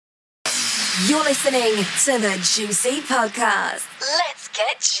You're listening to the Juicy Podcast. Let's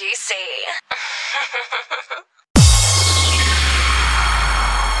get juicy.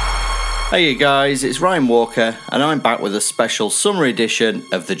 Hey you guys, it's Ryan Walker and I'm back with a special summer edition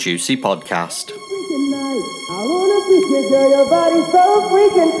of the Juicy Podcast.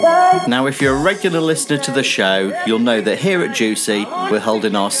 Now if you're a regular listener to the show, you'll know that here at Juicy, we're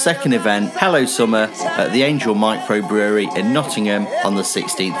holding our second event, Hello Summer, at the Angel Microbrewery in Nottingham on the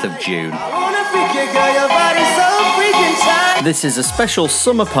 16th of June. This is a special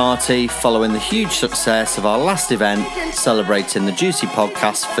summer party following the huge success of our last event, celebrating the Juicy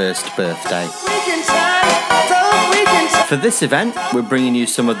Podcast's first birthday. For this event, we're bringing you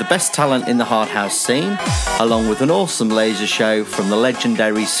some of the best talent in the hard house scene, along with an awesome laser show from the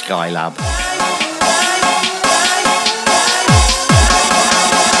legendary Skylab.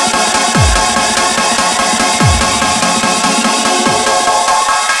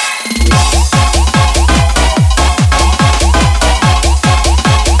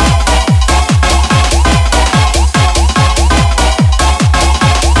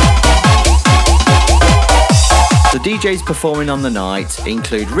 DJs performing on the night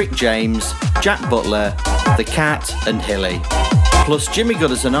include Rick James, Jack Butla, The Cat and Hilly. Plus Jimmy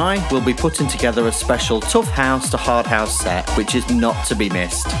Gooders and I will be putting together a special tough house to hard house set which is not to be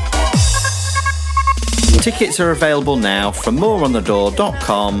missed. Tickets are available now from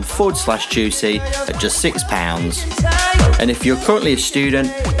moreonthedoor.com/juicy at just £6. And if you're currently a student,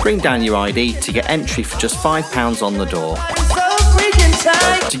 bring down your ID to get entry for just £5 on the door.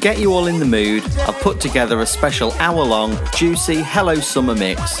 To get you all in the mood, I've put together a special hour-long Juicy Hello Summer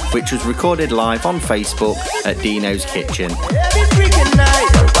mix, which was recorded live on Facebook at Dino's Kitchen.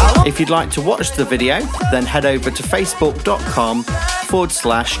 If you'd like to watch the video, then head over to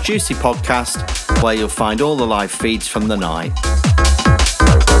facebook.com/Juicy Podcast, where you'll find all the live feeds from the night.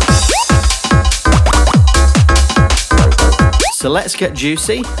 So let's get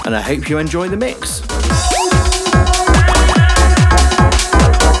juicy, and I hope you enjoy the mix.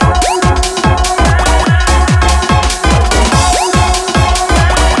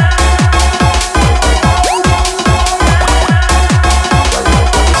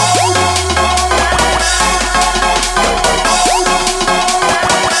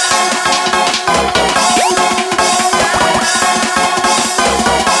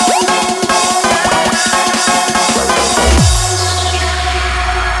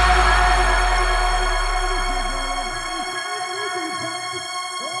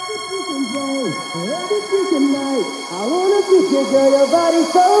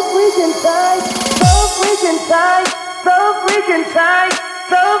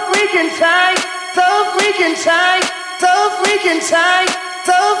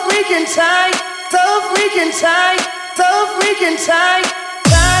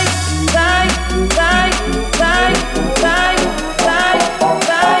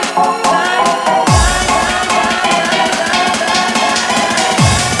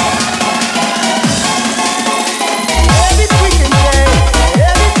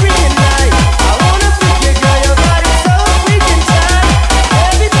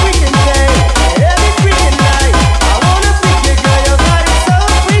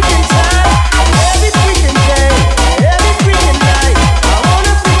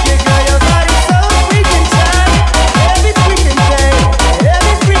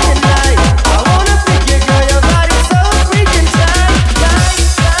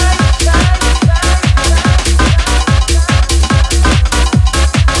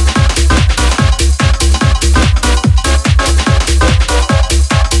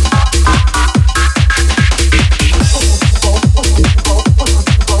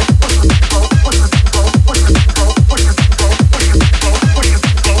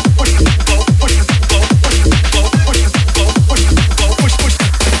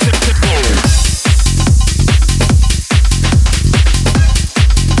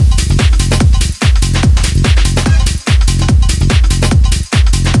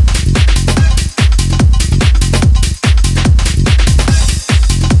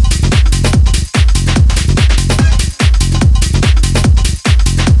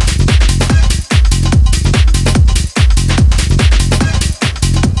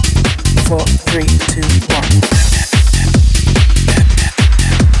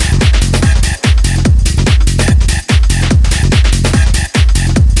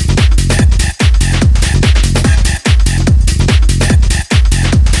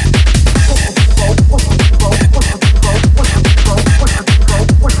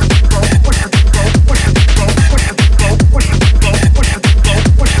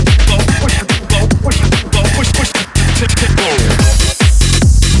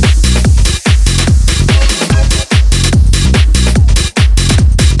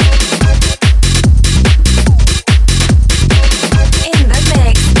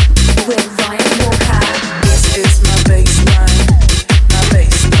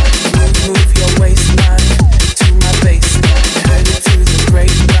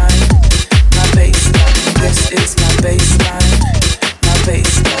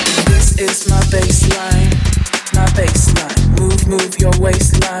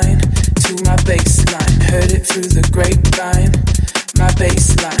 waistline to my baseline. Heard it through the grapevine. My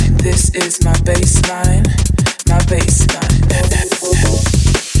baseline, this is my baseline. My baseline.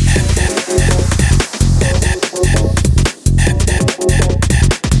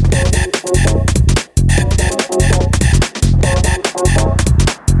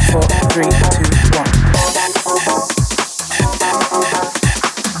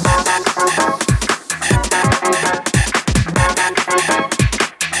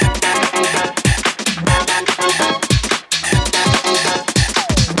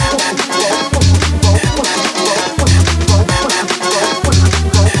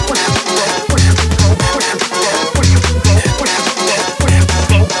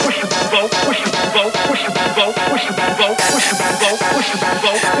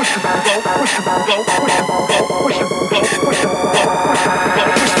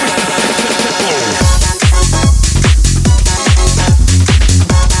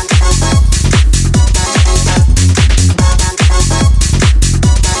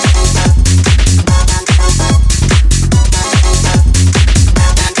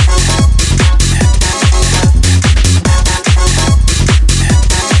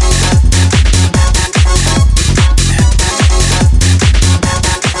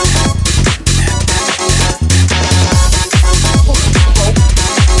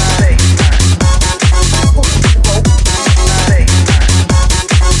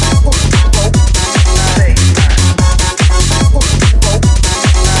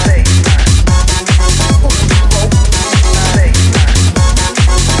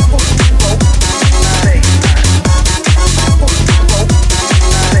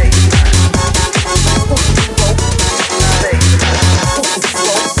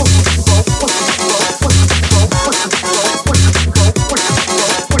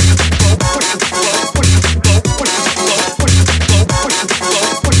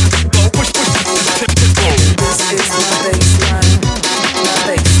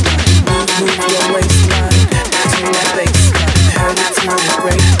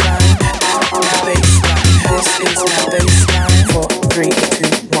 4, 3,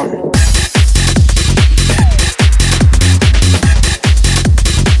 2, 1.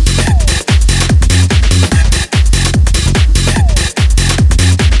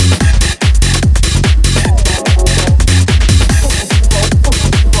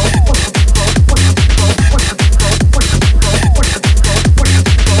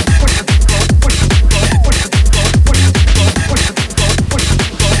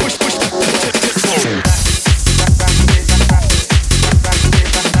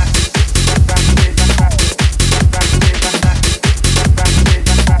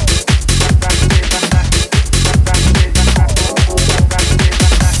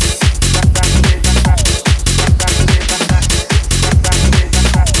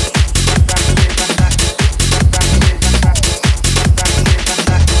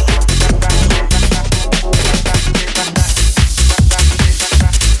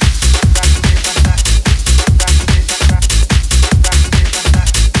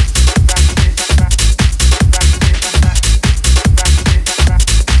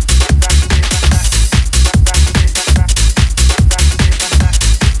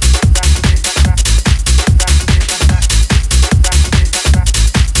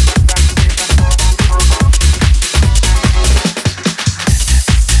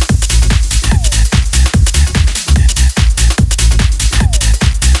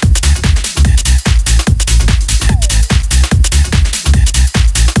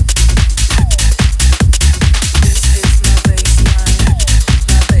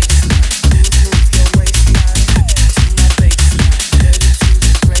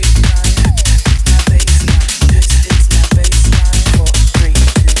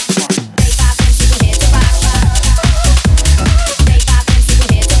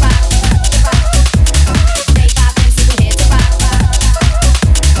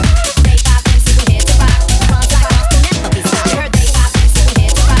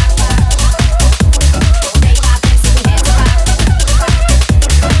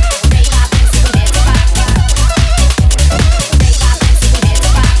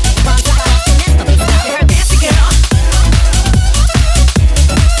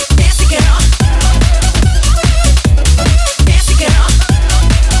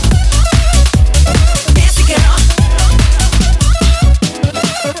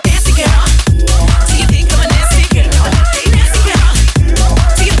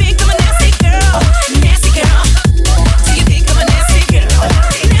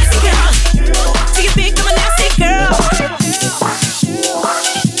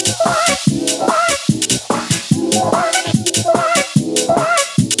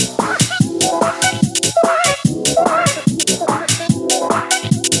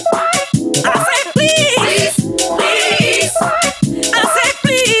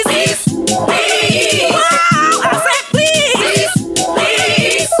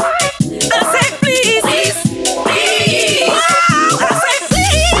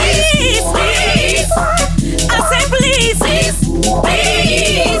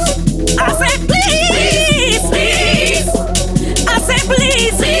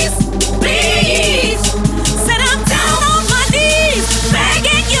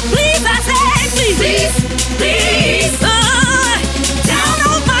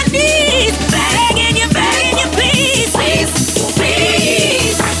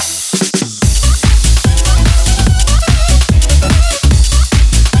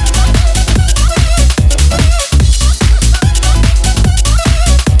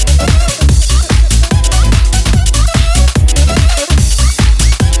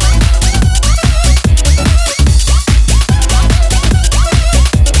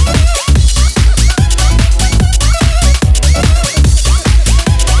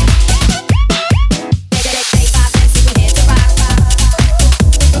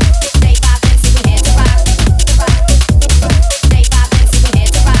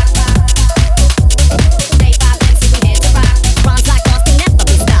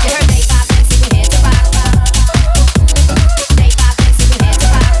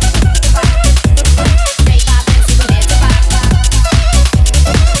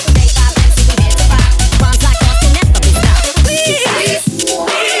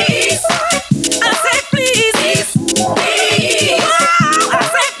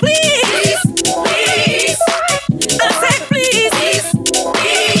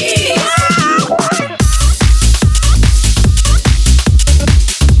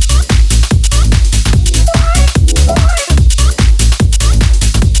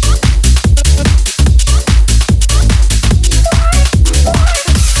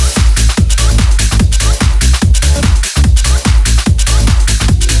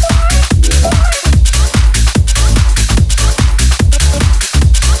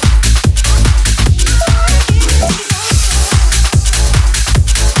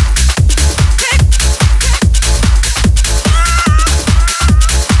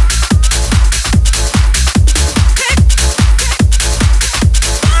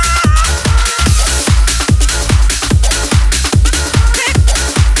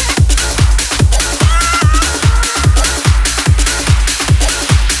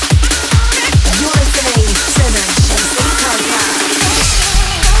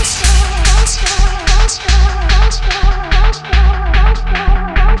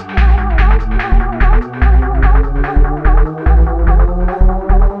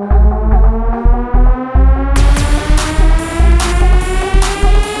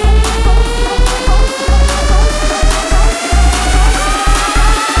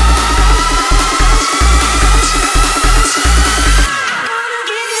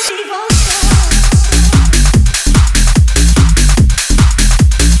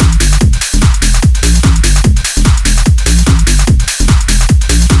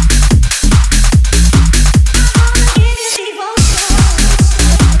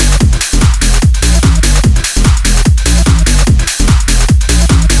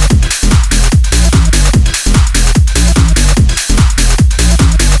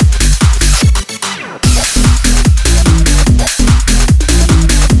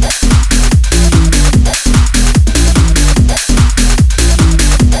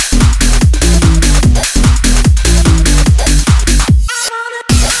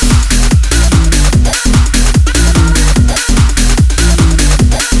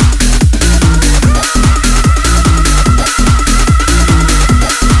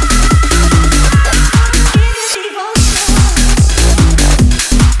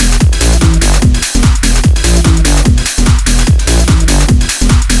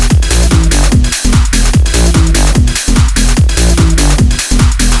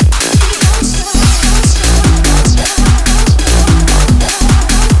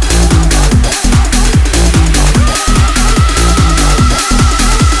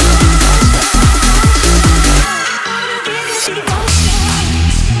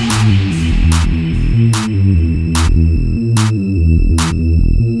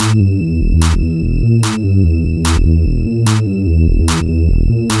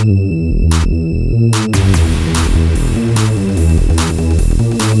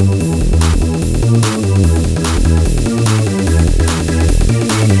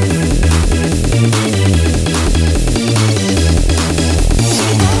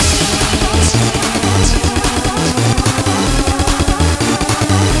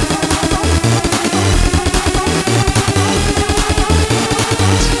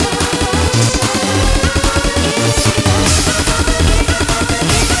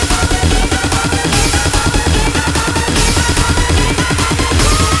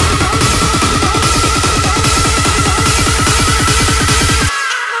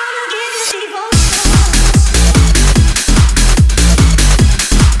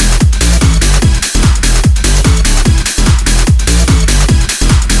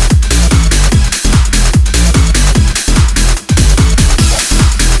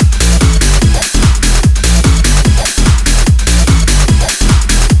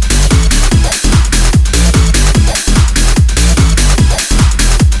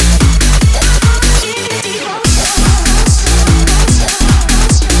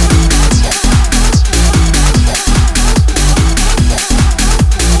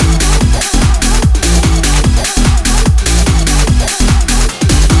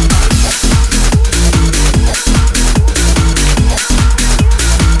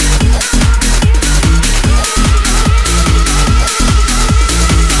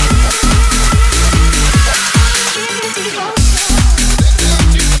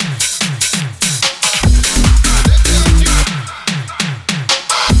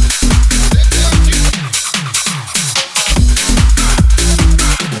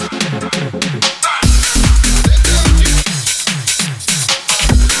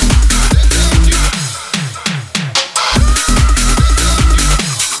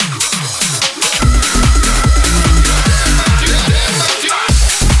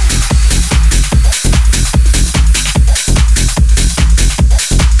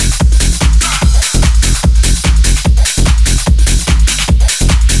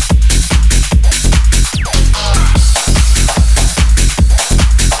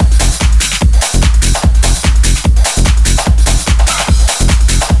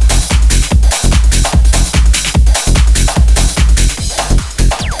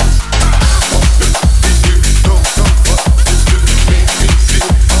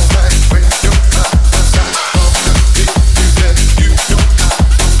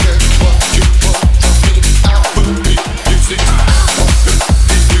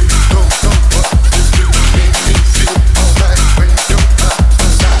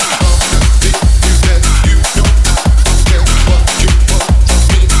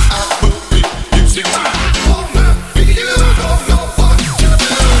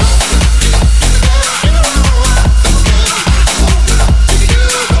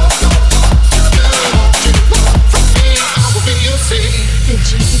 The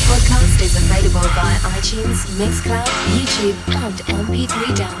Juicy Podcast is available via iTunes, Mixcloud, YouTube, and MP3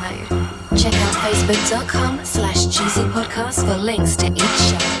 download. Check out facebook.com/juicypodcast for links to each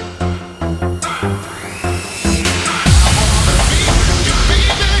show.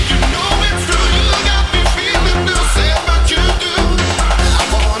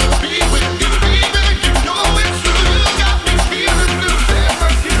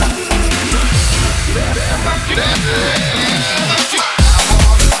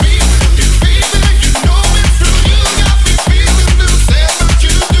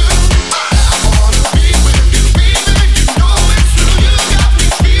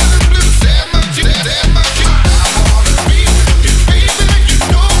 Feeling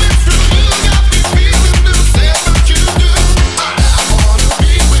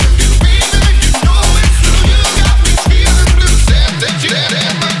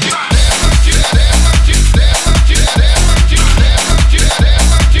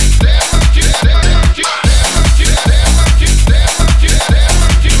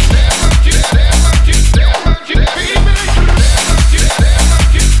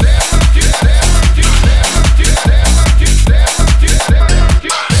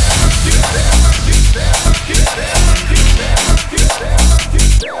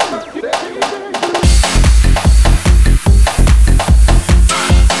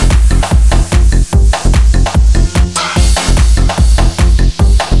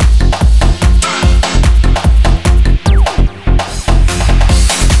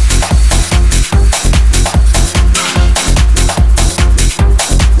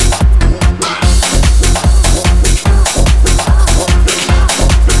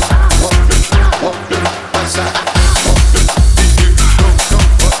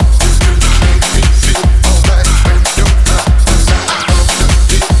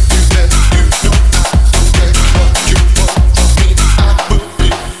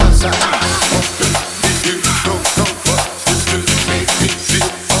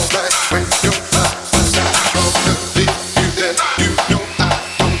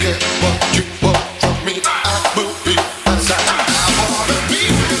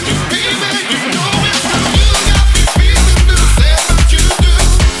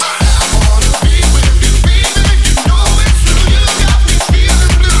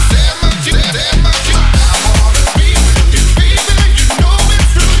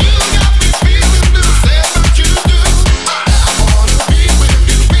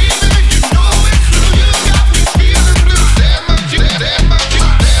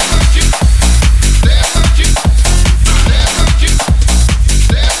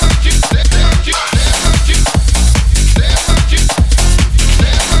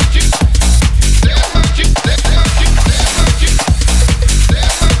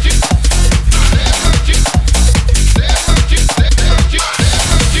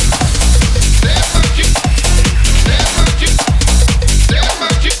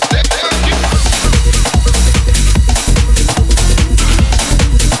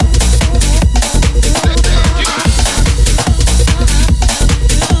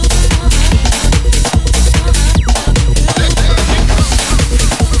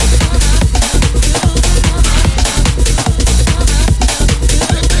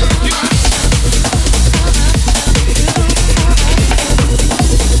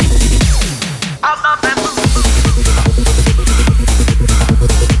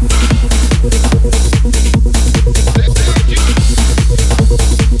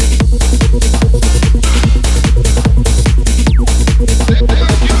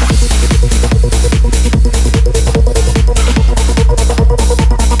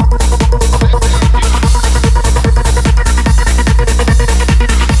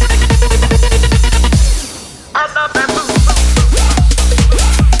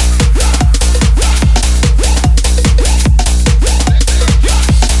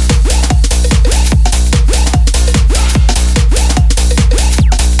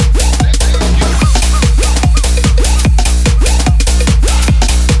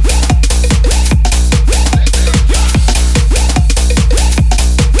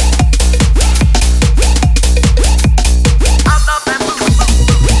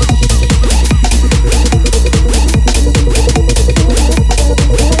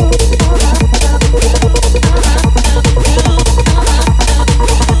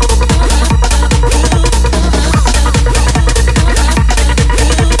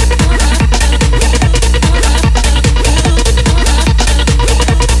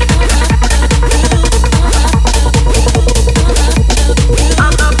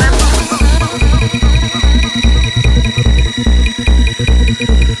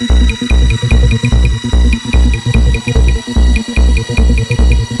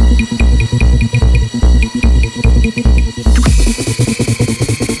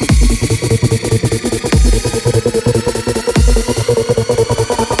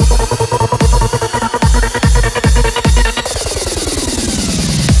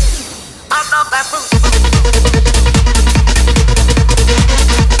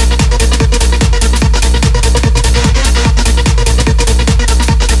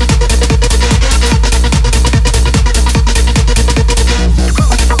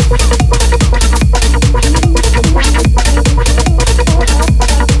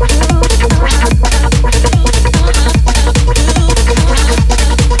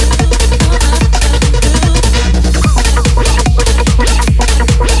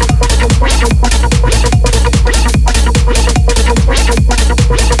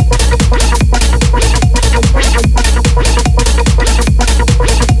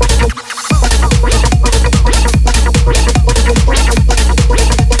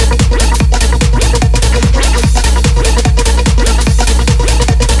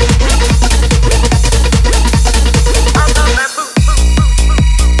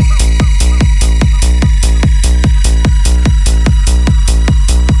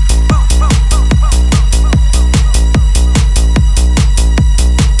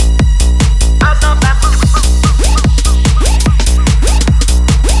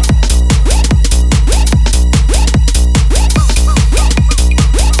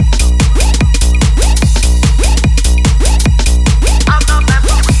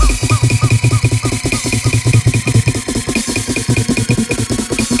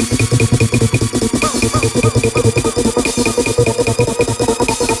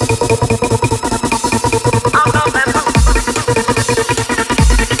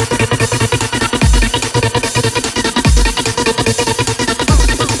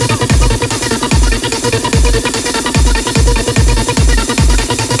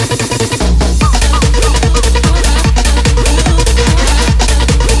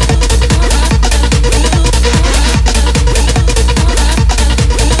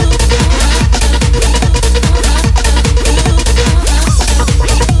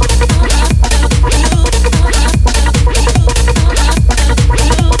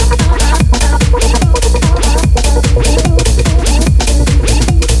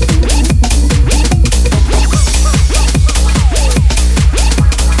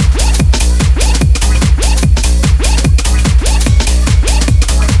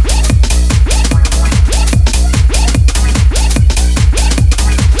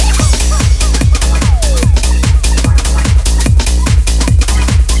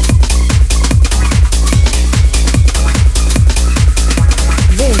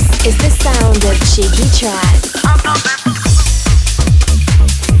cheeky track.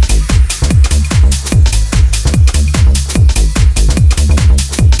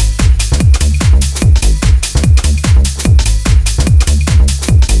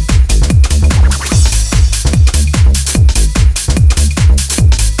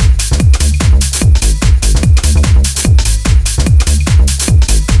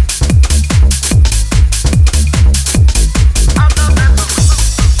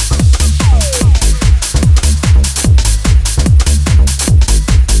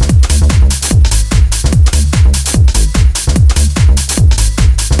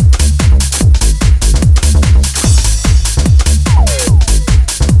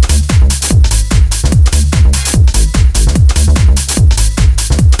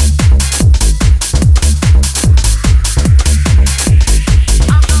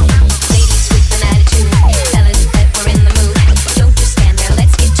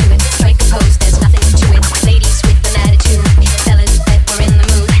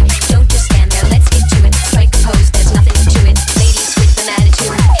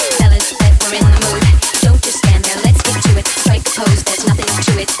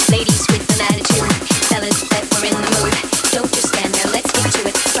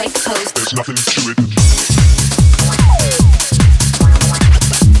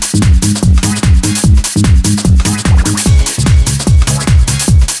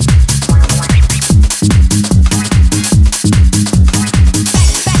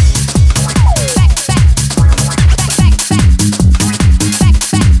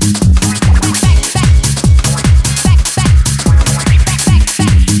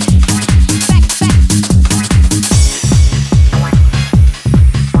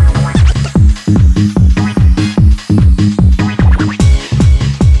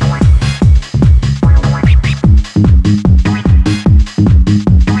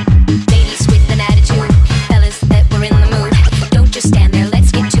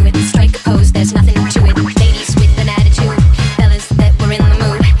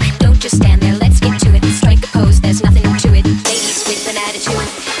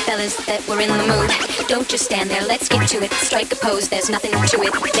 There's nothing to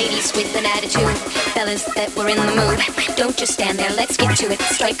it. Ladies with an attitude, fellas that were in the mood. Don't just stand there, let's get to it.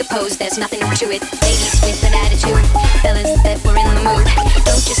 Strike a pose, there's nothing to it. Ladies with an attitude, fellas that were in the mood.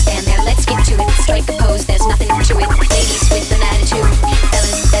 Don't just stand there, let's get to it. Strike a pose, there's nothing to it. Ladies with an attitude,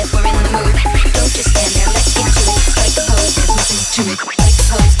 fellas that were in the mood. Don't just stand there, let's get to it. Strike a pose, there's nothing to it. Strike a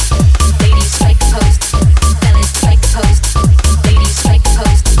pose, ladies strike a pose. Fellas strike a pose, ladies strike a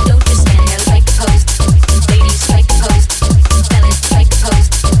pose. Don't just stand there, strike a pose. Ladies strike a pose.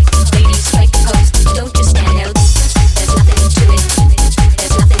 Don't just stand there. There's nothing to it.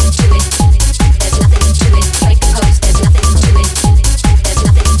 There's nothing to it. There's nothing to it. Strike a pose. There's nothing to it. There's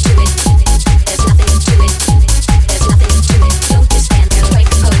nothing to it. There's nothing to it. There's nothing to it. Don't just stand there. Strike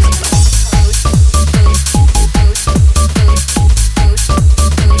a pose.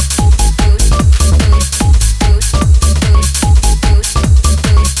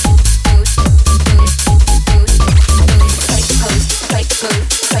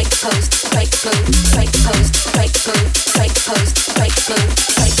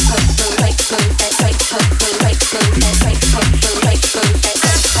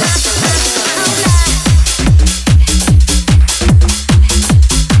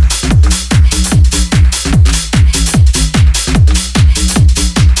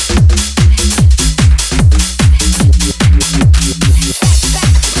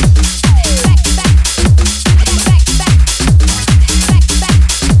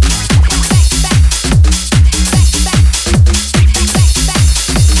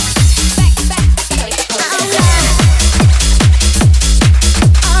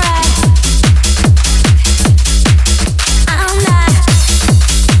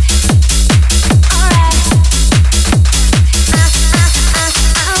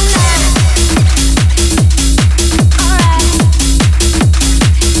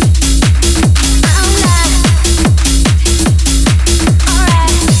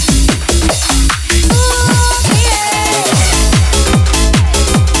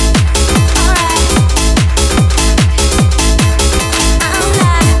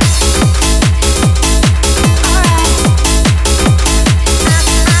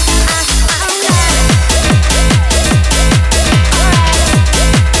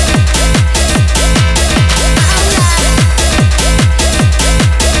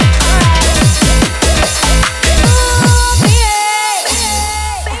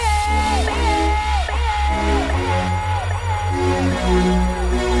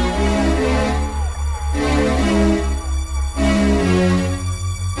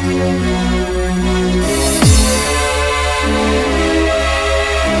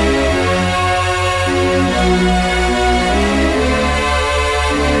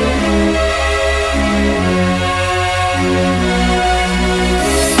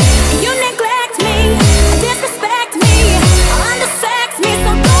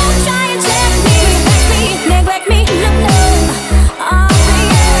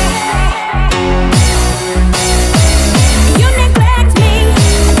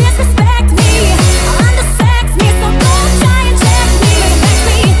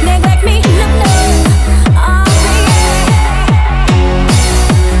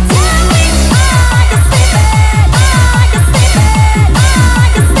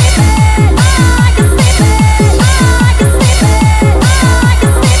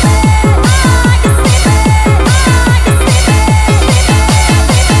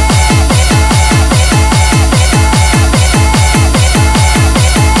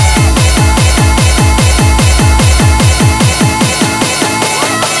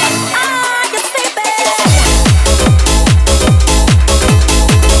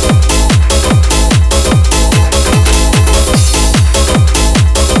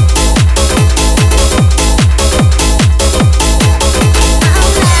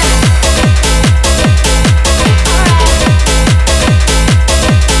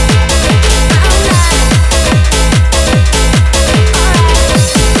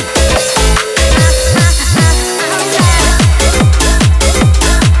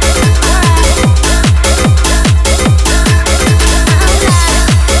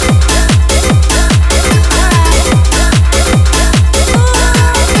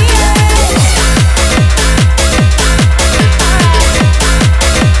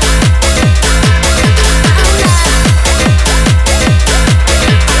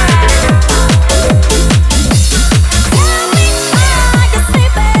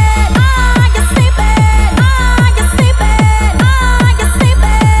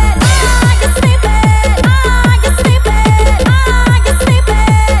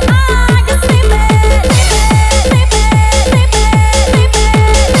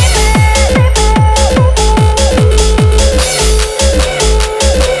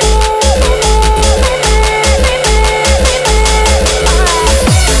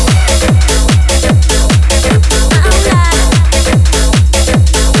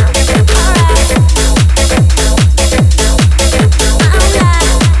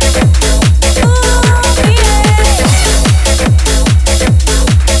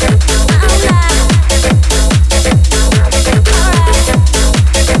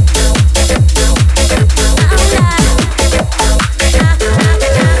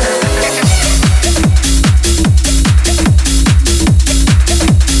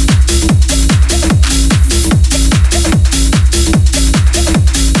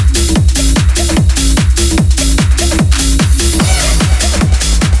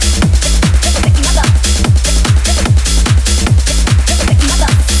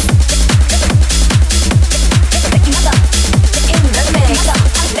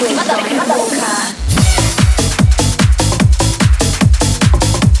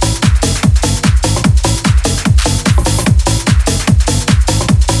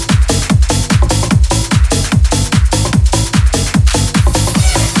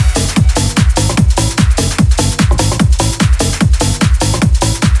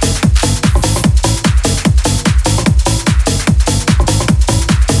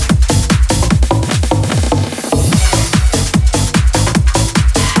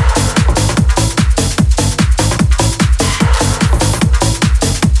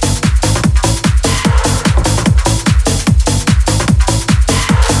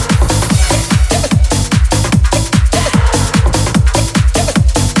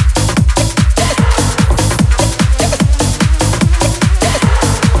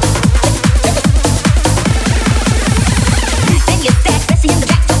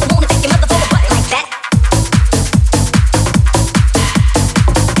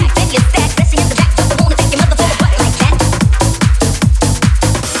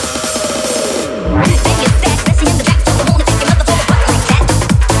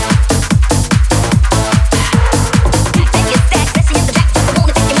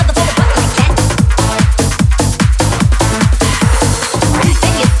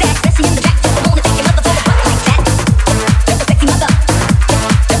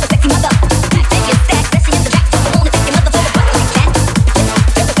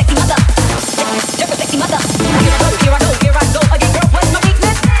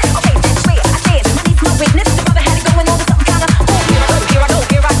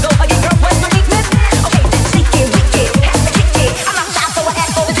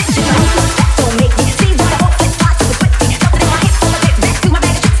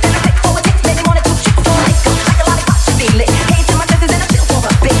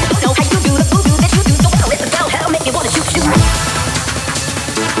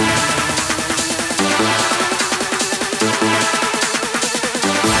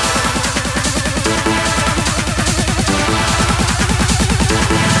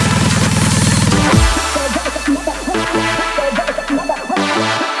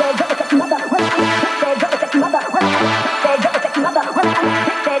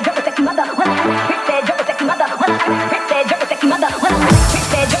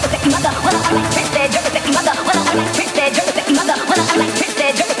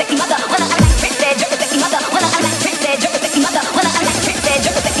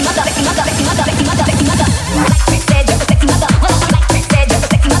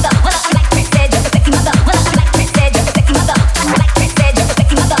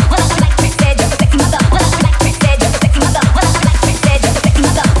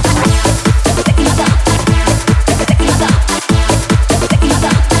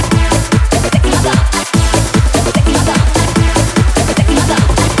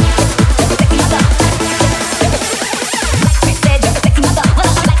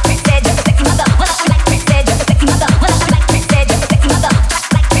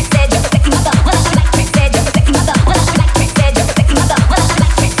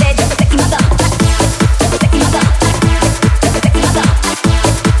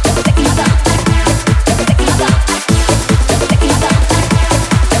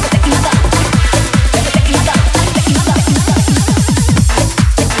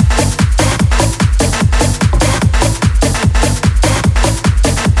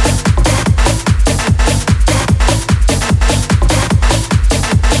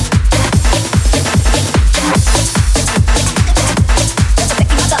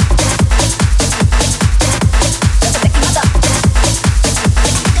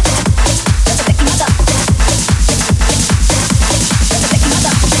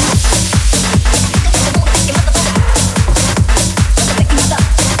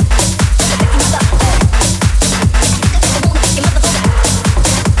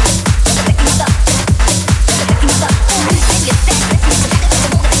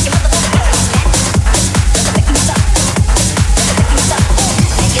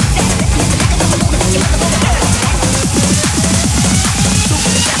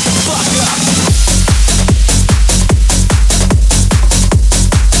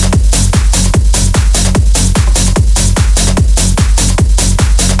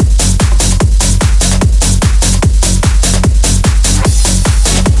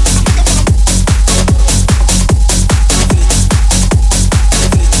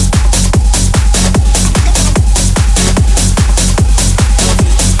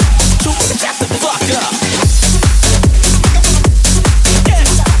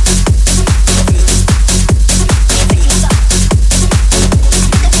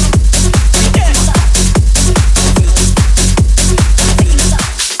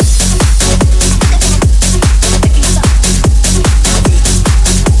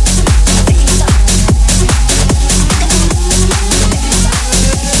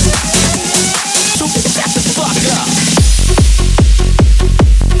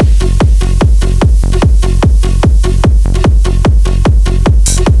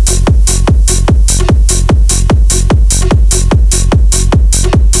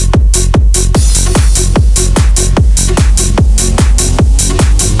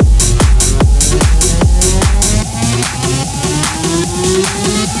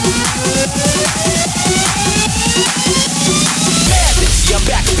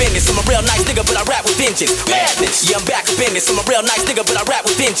 real nice nigga, but I rap with vengeance. Madness, yeah, I'm back up in this. I'm a real nice nigga, but I rap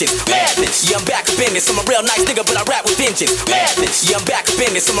with vengeance. Madness, yeah, I'm back up in this. I'm a real nice nigga, but I rap with vengeance. Madness, yeah, I'm back up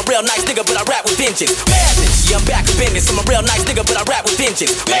in this. I'm a real nice nigga, but I rap with vengeance. Madness, yeah, I'm back up in this. I'm a real nice nigga, but I rap with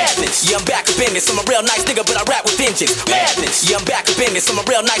vengeance. Madness, yeah, I'm back up in this. I'm a real nice nigga, but I rap with vengeance. Madness, yeah, I'm back up in this. I'm a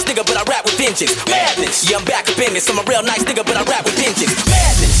real nice nigga, but I rap with vengeance. Madness, yeah, I'm back up in this. I'm a real nice nigga, but I rap with vengeance.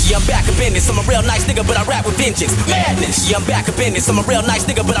 Madness, yeah, I'm back up in this. I'm a real nice nigga, but I rap with vengeance. Madness, yeah, I'm back up in this. I'm a real nice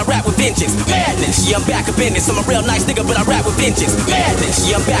nigga, but I rap with vengeance. Madness, yeah, I'm back up in this. I'm a real nice nigga, but I rap with vengeance. Madness,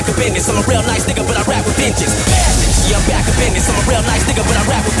 yeah, I'm back up in this. I'm a real nice nigga, but I rap with vengeance. Madness, yeah, I'm back up in this. I'm a real nice nigga, but I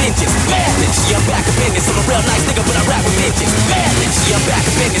rap with vengeance. Madness, yeah, I'm back up in this. I'm a real nice nigga, but I rap with vengeance. Madness, yeah, I'm back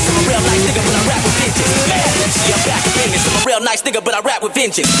up in this. I'm a real nice nigga, but I rap with vengeance. Madness, yeah, I'm back up in this. I'm a real nice nigga, but I rap with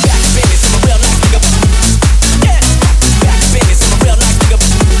vengeance. Back up in this. I'm a real nice nigga. Yeah. Back up in this. I'm a real nice nigga.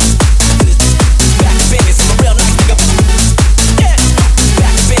 Back up in this. I'm a real nice nigga. Yeah.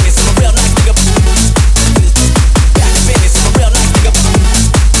 Back up in this. I'm a real nice nigga. Back up in this. I'm a real nice nigga.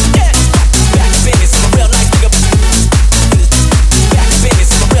 Yeah. Back up in this. I'm a real nice nigga. Back up in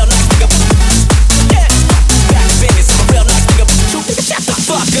this. I'm a real nice nigga. Yeah. Back up in this. I'm a real nice nigga. Shut the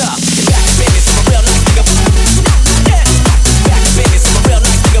fuck up. Back up in this. I'm a real nice nigga. Yeah. Back up in this. I'm a real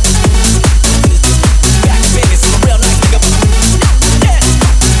nice nigga.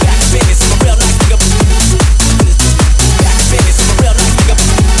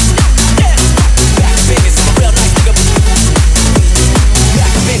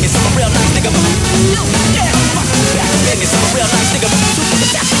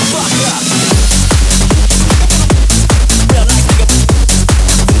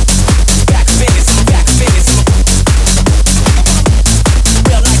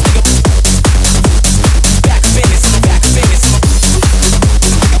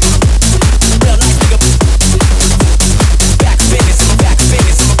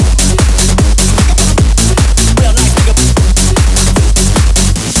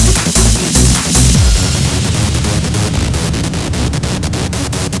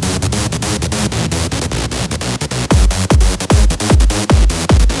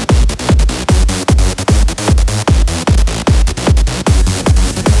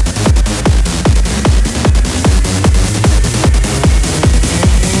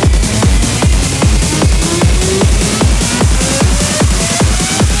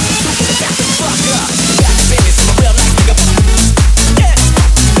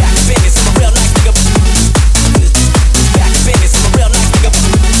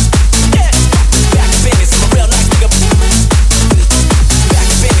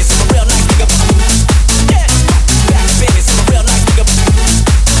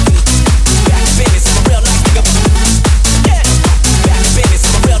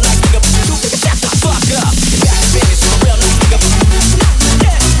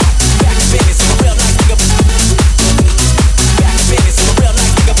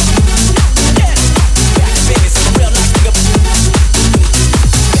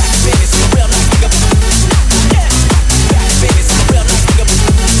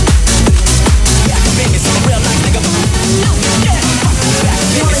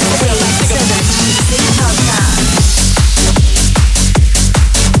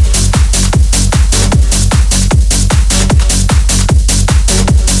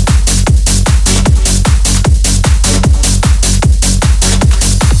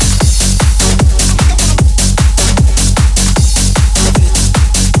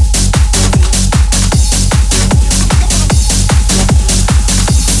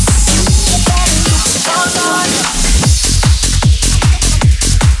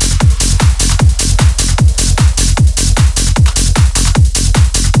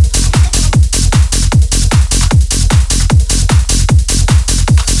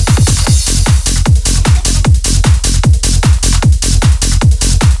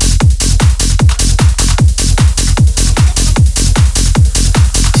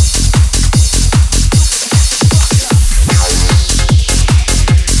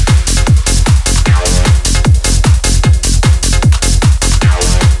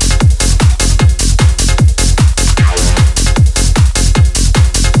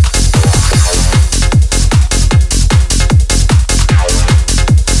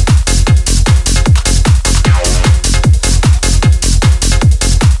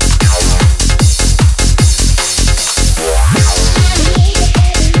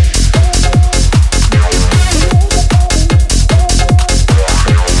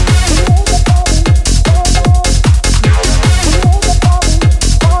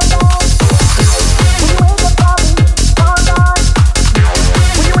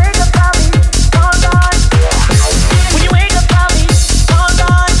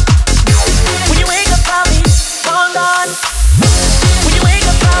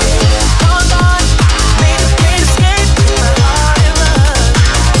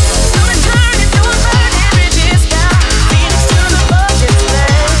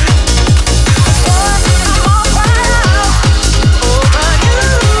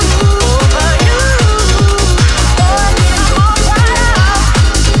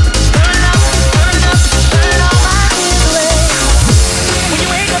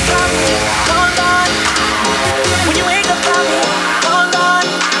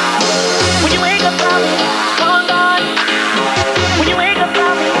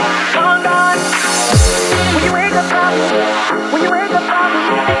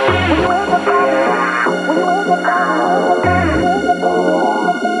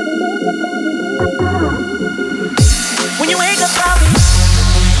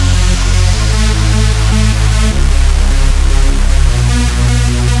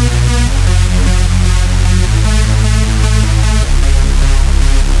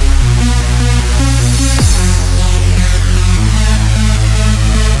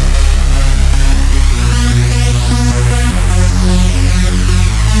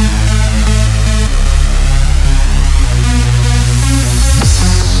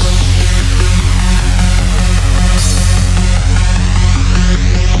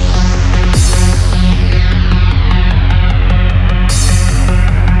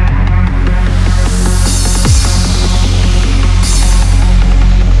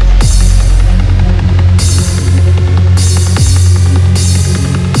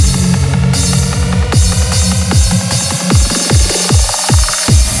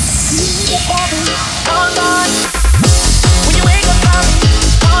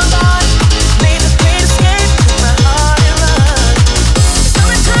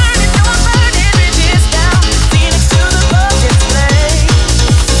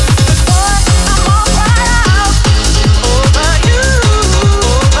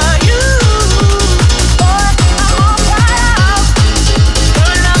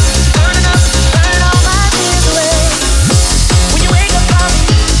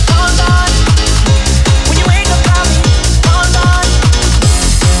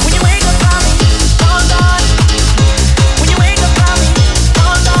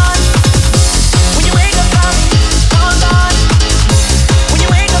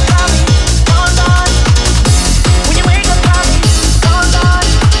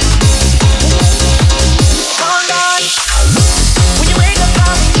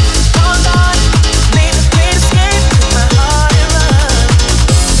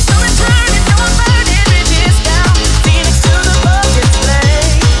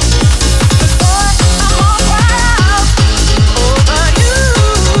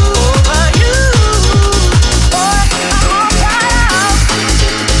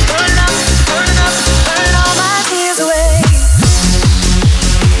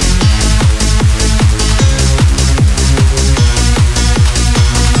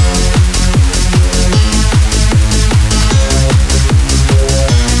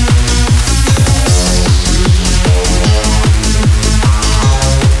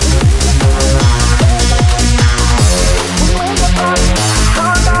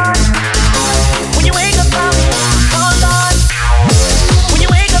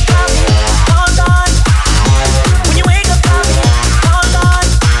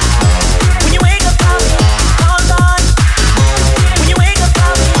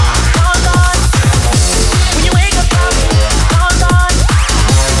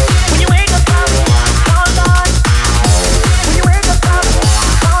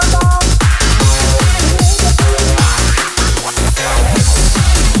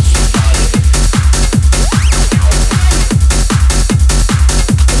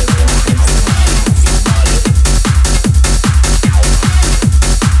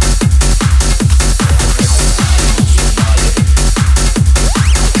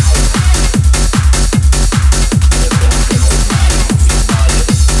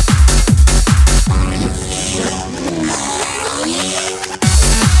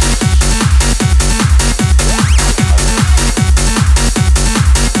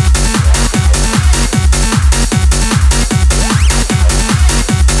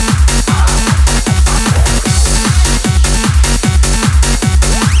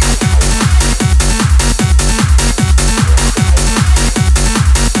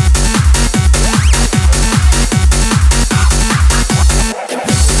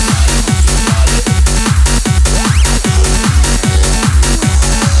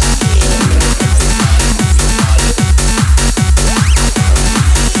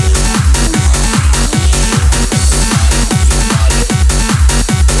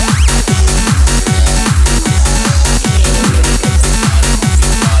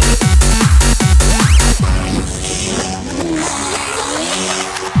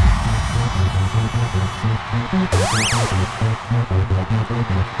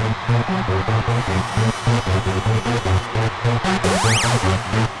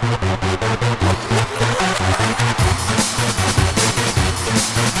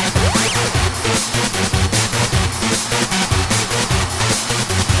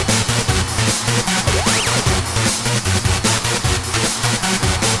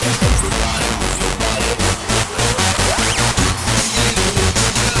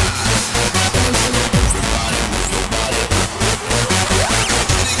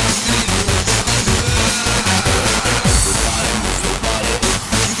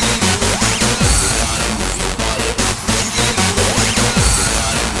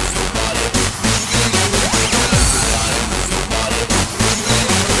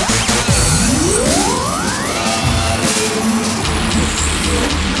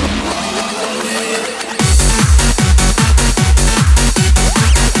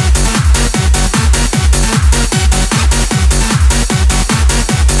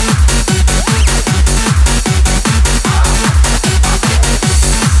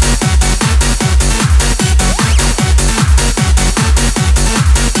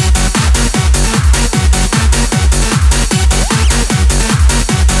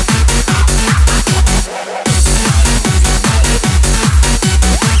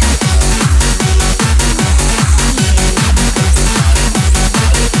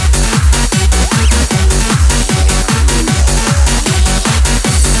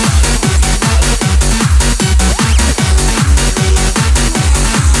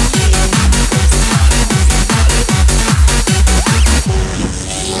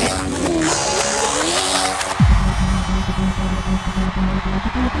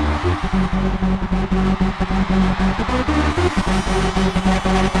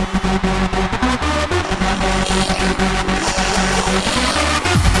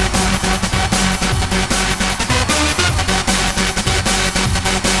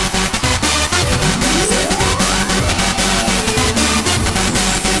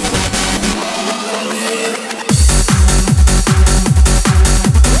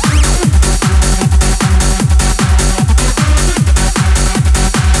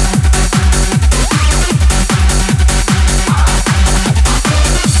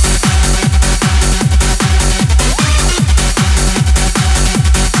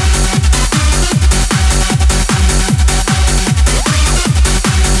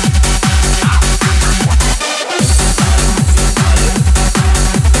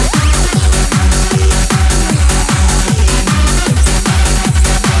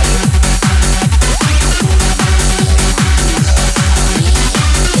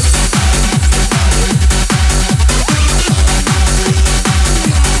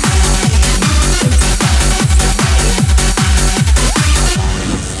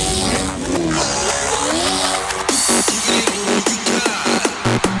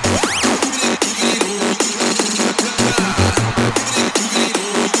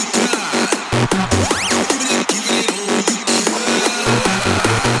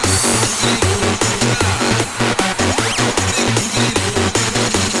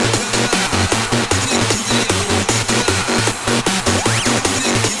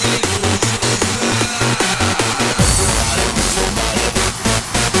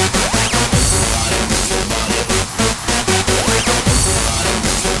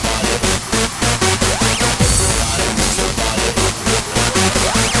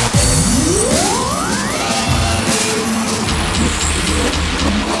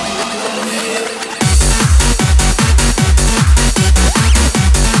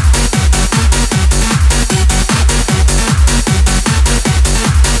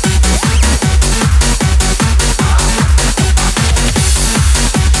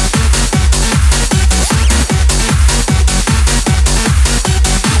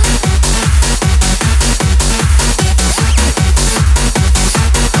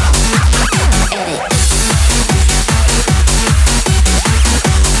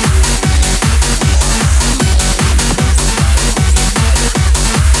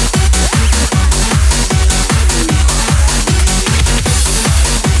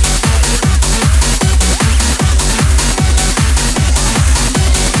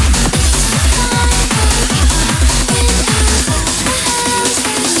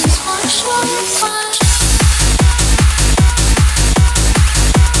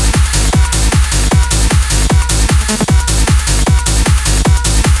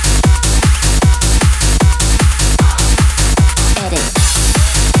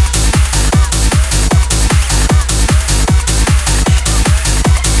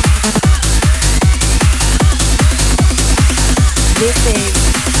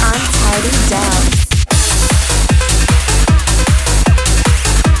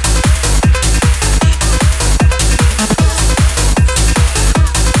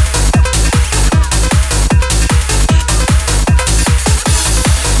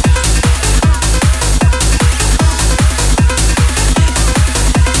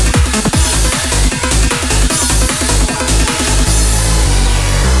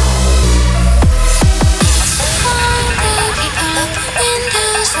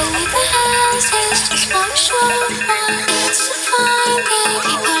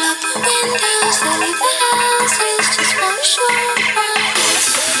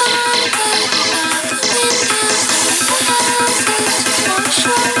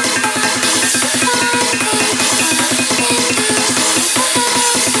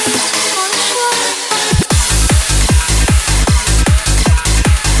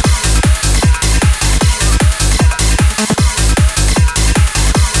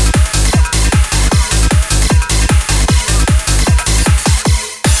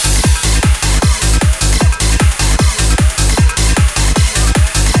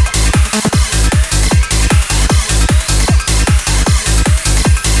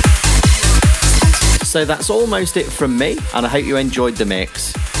 So that's almost it from me, and I hope you enjoyed the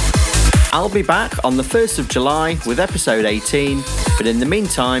mix. I'll be back on the 1st of July with episode 18, but in the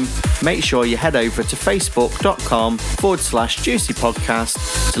meantime, make sure you head over to facebook.com/Juicy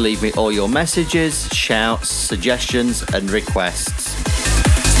Podcast to leave me all your messages, shouts, suggestions, and requests.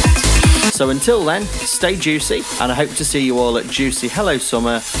 So until then, stay juicy, and I hope to see you all at Juicy Hello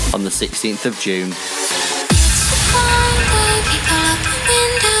Summer on the 16th of June.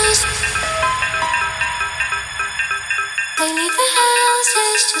 They leave the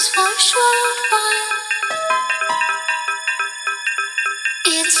houses just just for a short while.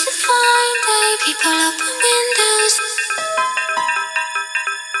 It's a fine day, people open windows.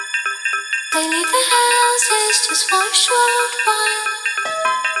 They leave their houses just for a short while.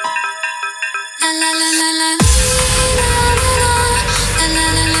 La la la la la.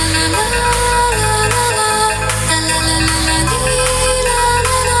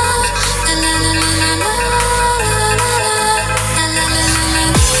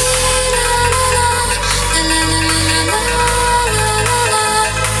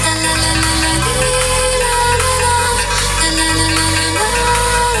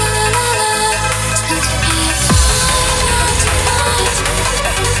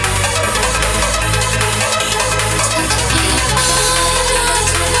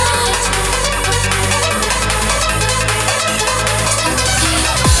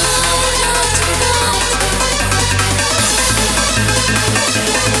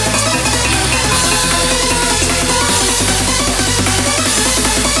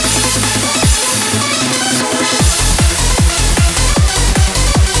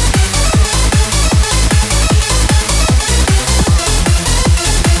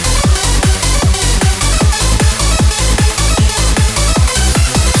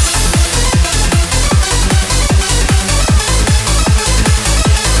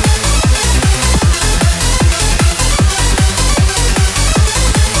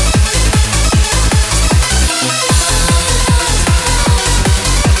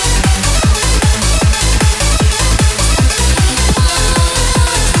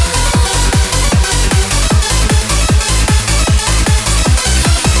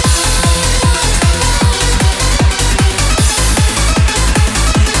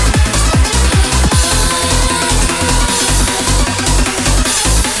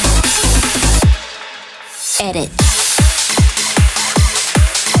 Edit.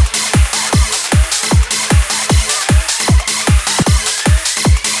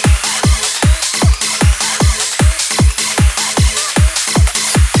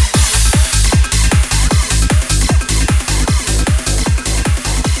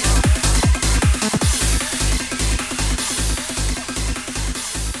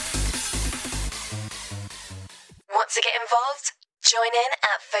 Want to get involved? Join in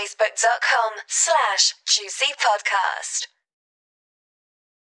at facebook.com/JuicyPodcast.